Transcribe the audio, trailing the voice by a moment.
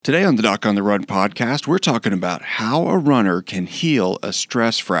Today on the Doc on the Run podcast, we're talking about how a runner can heal a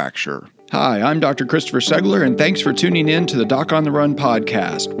stress fracture. Hi, I'm Dr. Christopher Segler, and thanks for tuning in to the Doc on the Run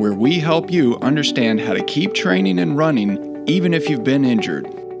podcast, where we help you understand how to keep training and running even if you've been injured.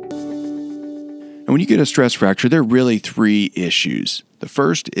 And when you get a stress fracture, there are really three issues. The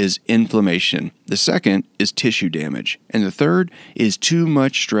first is inflammation. The second is tissue damage. And the third is too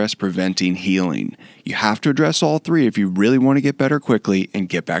much stress preventing healing. You have to address all three if you really want to get better quickly and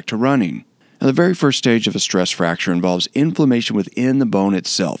get back to running. Now, the very first stage of a stress fracture involves inflammation within the bone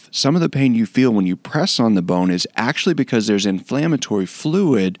itself. Some of the pain you feel when you press on the bone is actually because there's inflammatory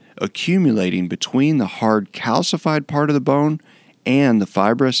fluid accumulating between the hard calcified part of the bone and the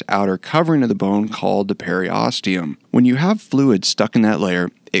fibrous outer covering of the bone called the periosteum. When you have fluid stuck in that layer,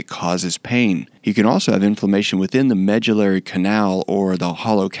 it causes pain. You can also have inflammation within the medullary canal or the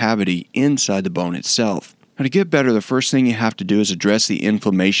hollow cavity inside the bone itself. Now, to get better, the first thing you have to do is address the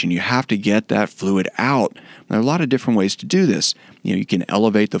inflammation. You have to get that fluid out. There are a lot of different ways to do this. You can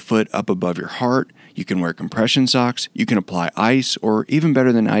elevate the foot up above your heart. You can wear compression socks. You can apply ice, or even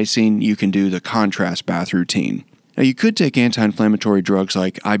better than icing, you can do the contrast bath routine. Now, you could take anti-inflammatory drugs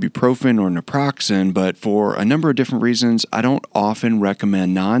like ibuprofen or naproxen, but for a number of different reasons, I don't often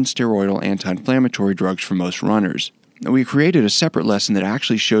recommend non-steroidal anti-inflammatory drugs for most runners. Now, we created a separate lesson that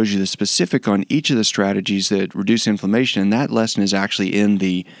actually shows you the specific on each of the strategies that reduce inflammation, and that lesson is actually in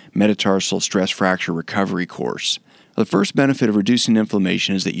the metatarsal stress fracture recovery course. The first benefit of reducing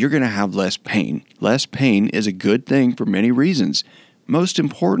inflammation is that you're going to have less pain. Less pain is a good thing for many reasons. Most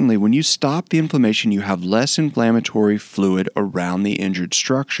importantly, when you stop the inflammation, you have less inflammatory fluid around the injured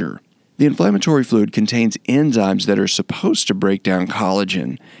structure. The inflammatory fluid contains enzymes that are supposed to break down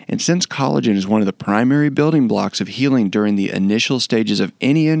collagen, and since collagen is one of the primary building blocks of healing during the initial stages of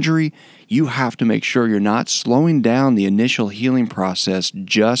any injury, you have to make sure you're not slowing down the initial healing process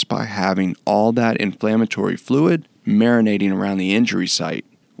just by having all that inflammatory fluid marinating around the injury site.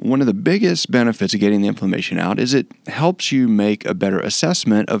 One of the biggest benefits of getting the inflammation out is it helps you make a better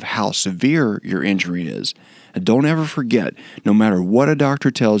assessment of how severe your injury is. And don't ever forget, no matter what a doctor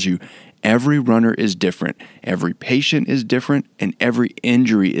tells you, every runner is different, every patient is different, and every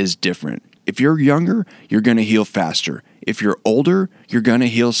injury is different. If you're younger, you're going to heal faster. If you're older, you're going to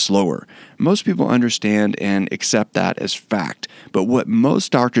heal slower. Most people understand and accept that as fact, but what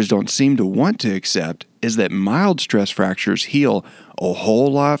most doctors don't seem to want to accept is that mild stress fractures heal a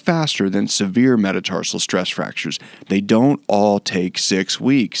whole lot faster than severe metatarsal stress fractures. They don't all take 6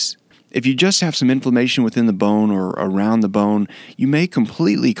 weeks. If you just have some inflammation within the bone or around the bone, you may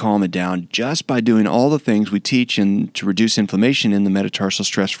completely calm it down just by doing all the things we teach to reduce inflammation in the metatarsal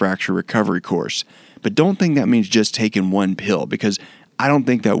stress fracture recovery course. But don't think that means just taking one pill, because I don't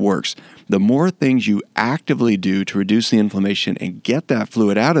think that works. The more things you actively do to reduce the inflammation and get that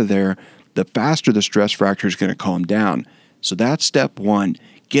fluid out of there, the faster the stress fracture is going to calm down. So that's step one,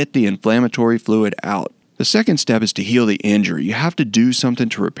 get the inflammatory fluid out. The second step is to heal the injury. You have to do something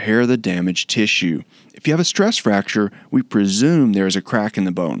to repair the damaged tissue. If you have a stress fracture, we presume there is a crack in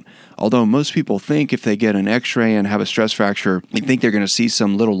the bone. Although most people think if they get an x-ray and have a stress fracture, they think they're going to see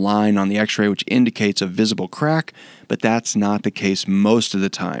some little line on the x-ray which indicates a visible crack, but that's not the case most of the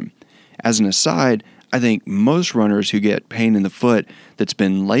time. As an aside, I think most runners who get pain in the foot that's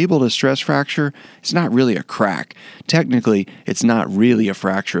been labeled a stress fracture, it's not really a crack. Technically, it's not really a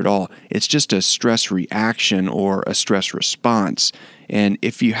fracture at all. It's just a stress reaction or a stress response. And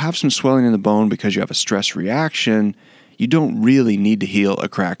if you have some swelling in the bone because you have a stress reaction, you don't really need to heal a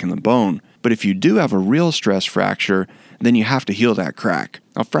crack in the bone. But if you do have a real stress fracture, then you have to heal that crack.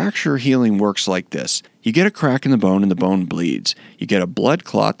 Now, fracture healing works like this. You get a crack in the bone and the bone bleeds. You get a blood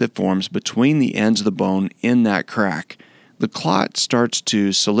clot that forms between the ends of the bone in that crack. The clot starts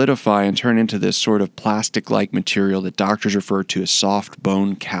to solidify and turn into this sort of plastic-like material that doctors refer to as soft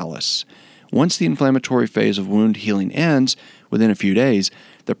bone callus. Once the inflammatory phase of wound healing ends, within a few days,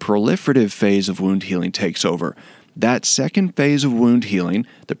 the proliferative phase of wound healing takes over. That second phase of wound healing,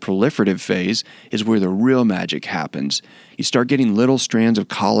 the proliferative phase, is where the real magic happens. You start getting little strands of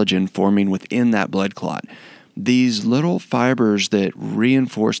collagen forming within that blood clot. These little fibers that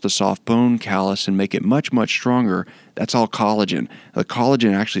reinforce the soft bone callus and make it much, much stronger, that's all collagen. The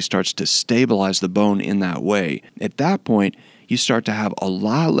collagen actually starts to stabilize the bone in that way. At that point, you start to have a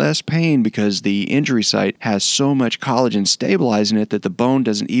lot less pain because the injury site has so much collagen stabilizing it that the bone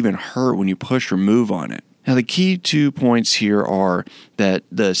doesn't even hurt when you push or move on it. Now, the key 2 points here are that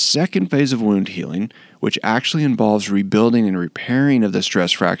the second phase of wound healing, which actually involves rebuilding and repairing of the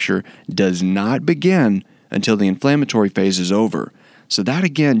stress fracture, does not begin until the inflammatory phase is over. So that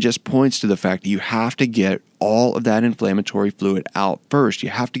again just points to the fact that you have to get all of that inflammatory fluid out first. You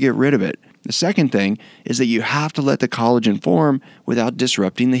have to get rid of it. The second thing is that you have to let the collagen form without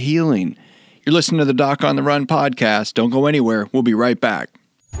disrupting the healing. You're listening to the Doc on the Run podcast. Don't go anywhere. We'll be right back.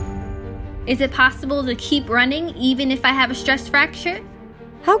 Is it possible to keep running even if I have a stress fracture?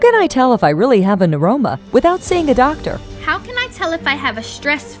 How can I tell if I really have a neuroma without seeing a doctor? How can I tell if I have a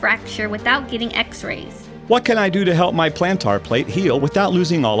stress fracture without getting x-rays? What can I do to help my plantar plate heal without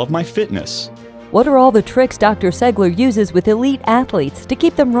losing all of my fitness? What are all the tricks Dr. Segler uses with elite athletes to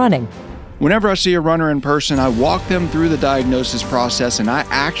keep them running? Whenever I see a runner in person, I walk them through the diagnosis process and I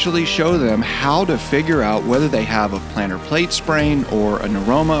actually show them how to figure out whether they have a plantar plate sprain or a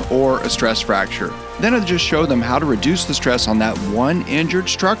neuroma or a stress fracture. Then I just show them how to reduce the stress on that one injured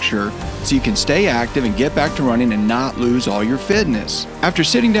structure so you can stay active and get back to running and not lose all your fitness. After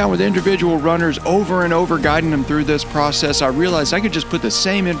sitting down with individual runners over and over guiding them through this process, I realized I could just put the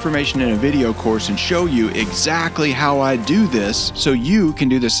same information in a video course and show you exactly how I do this so you can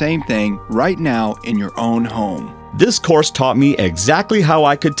do the same thing right now in your own home. This course taught me exactly how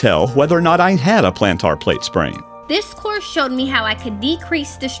I could tell whether or not I had a plantar plate sprain. This course showed me how I could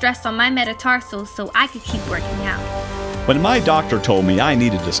decrease the stress on my metatarsals so I could keep working out. When my doctor told me I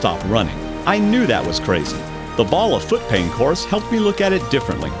needed to stop running, I knew that was crazy. The Ball of Foot Pain course helped me look at it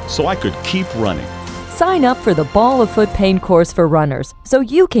differently so I could keep running. Sign up for the Ball of Foot Pain course for runners so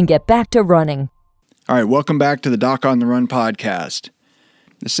you can get back to running. All right, welcome back to the Doc on the Run podcast.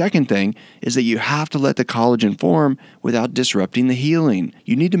 The second thing is that you have to let the collagen form without disrupting the healing.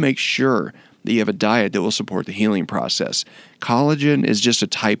 You need to make sure that you have a diet that will support the healing process. Collagen is just a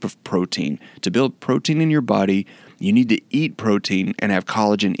type of protein. To build protein in your body, you need to eat protein and have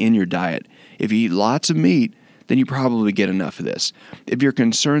collagen in your diet. If you eat lots of meat, then you probably get enough of this. If you're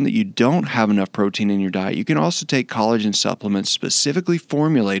concerned that you don't have enough protein in your diet, you can also take collagen supplements specifically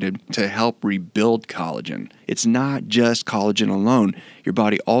formulated to help rebuild collagen. It's not just collagen alone. Your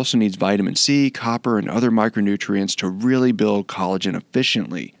body also needs vitamin C, copper, and other micronutrients to really build collagen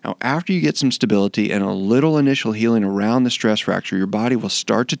efficiently. Now, after you get some stability and a little initial healing around the stress fracture, your body will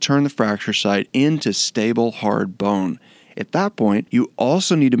start to turn the fracture site into stable, hard bone. At that point, you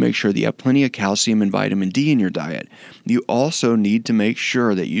also need to make sure that you have plenty of calcium and vitamin D in your diet. You also need to make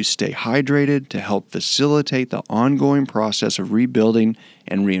sure that you stay hydrated to help facilitate the ongoing process of rebuilding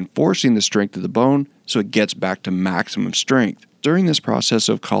and reinforcing the strength of the bone so it gets back to maximum strength. During this process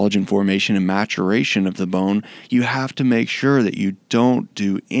of collagen formation and maturation of the bone, you have to make sure that you don't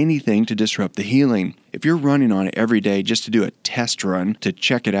do anything to disrupt the healing. If you're running on it every day just to do a test run to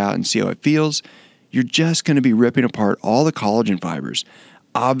check it out and see how it feels, you're just going to be ripping apart all the collagen fibers.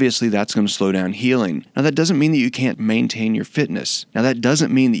 Obviously, that's going to slow down healing. Now, that doesn't mean that you can't maintain your fitness. And it doesn't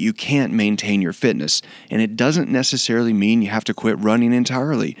necessarily mean you have to quit running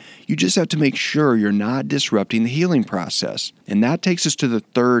entirely. You just have to make sure you're not disrupting the healing process. And that takes us to the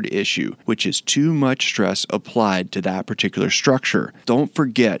third issue, which is too much stress applied to that particular structure. Don't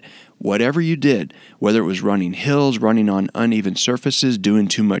forget, whatever you did, whether it was running hills, running on uneven surfaces, doing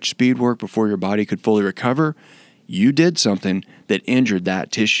too much speed work before your body could fully recover, you did something that injured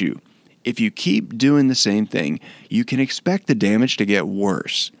that tissue. If you keep doing the same thing, you can expect the damage to get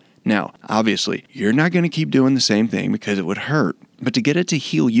worse. Now, obviously, you're not going to keep doing the same thing because it would hurt. But to get it to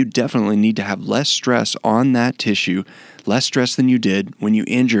heal, you definitely need to have less stress on that tissue, less stress than you did when you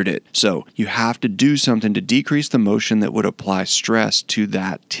injured it. So you have to do something to decrease the motion that would apply stress to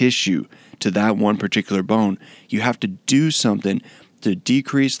that tissue, to that one particular bone. You have to do something to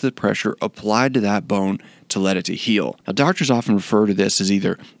decrease the pressure applied to that bone to let it to heal. Now, doctors often refer to this as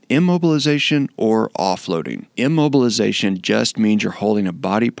either immobilization or offloading. Immobilization just means you're holding a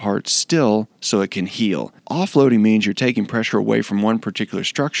body part still so it can heal. Offloading means you're taking pressure away from one particular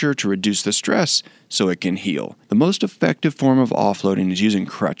structure to reduce the stress so it can heal. The most effective form of offloading is using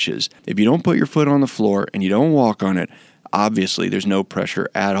crutches. If you don't put your foot on the floor and you don't walk on it, obviously there's no pressure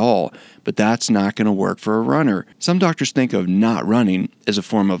at all, but that's not going to work for a runner. Some doctors think of not running as a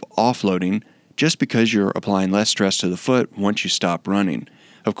form of offloading just because you're applying less stress to the foot once you stop running.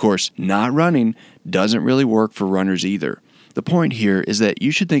 Of course, not running doesn't really work for runners either. The point here is that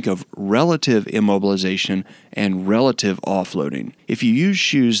you should think of relative immobilization and relative offloading. If you use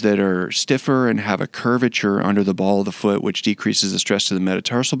shoes that are stiffer and have a curvature under the ball of the foot, which decreases the stress to the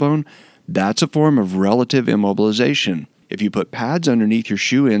metatarsal bone, that's a form of relative immobilization. If you put pads underneath your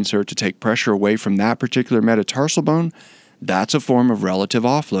shoe insert to take pressure away from that particular metatarsal bone, that's a form of relative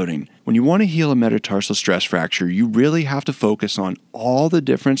offloading. When you want to heal a metatarsal stress fracture, you really have to focus on all the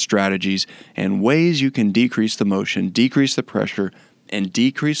different strategies and ways you can decrease the motion, decrease the pressure, and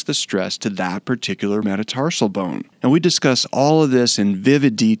decrease the stress to that particular metatarsal bone. And we discuss all of this in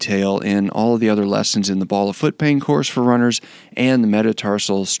vivid detail in all of the other lessons in the Ball of Foot Pain course for runners and the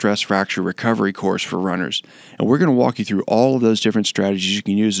Metatarsal Stress Fracture Recovery course for runners. And we're going to walk you through all of those different strategies you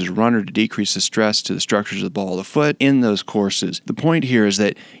can use as a runner to decrease the stress to the structures of the ball of the foot in those courses. The point here is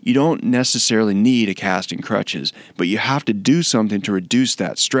that you don't necessarily need a cast and crutches, but you have to do something to reduce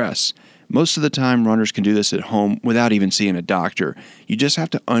that stress. Most of the time, runners can do this at home without even seeing a doctor. You just have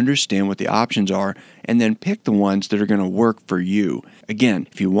to understand what the options are and then pick the ones that are going to work for you. Again,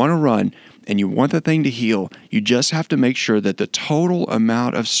 if you want to run and you want the thing to heal, you just have to make sure that the total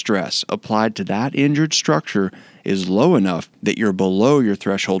amount of stress applied to that injured structure is low enough that you're below your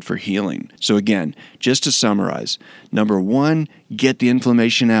threshold for healing. So again, just to summarize, number 1, get the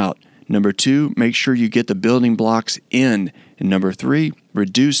inflammation out. Number 2, make sure you get the building blocks in. And number 3,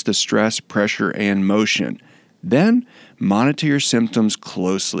 reduce the stress, pressure, and motion. Then, monitor your symptoms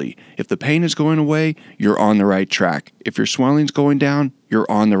closely. If the pain is going away, you're on the right track. If your swelling's going down, you're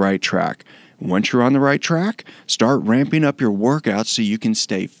on the right track. Once you're on the right track, start ramping up your workouts so you can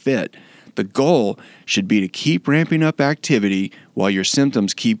stay fit. The goal should be to keep ramping up activity while your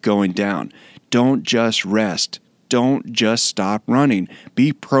symptoms keep going down. Don't just rest. Don't just stop running.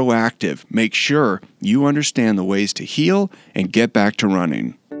 Be proactive. Make sure you understand the ways to heal and get back to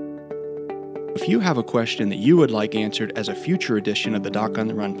running. If you have a question that you would like answered as a future edition of the Doc on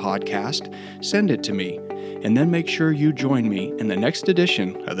the Run podcast, send it to me, and then make sure you join me in the next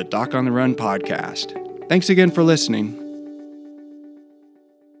edition of the Doc on the Run podcast. Thanks again for listening.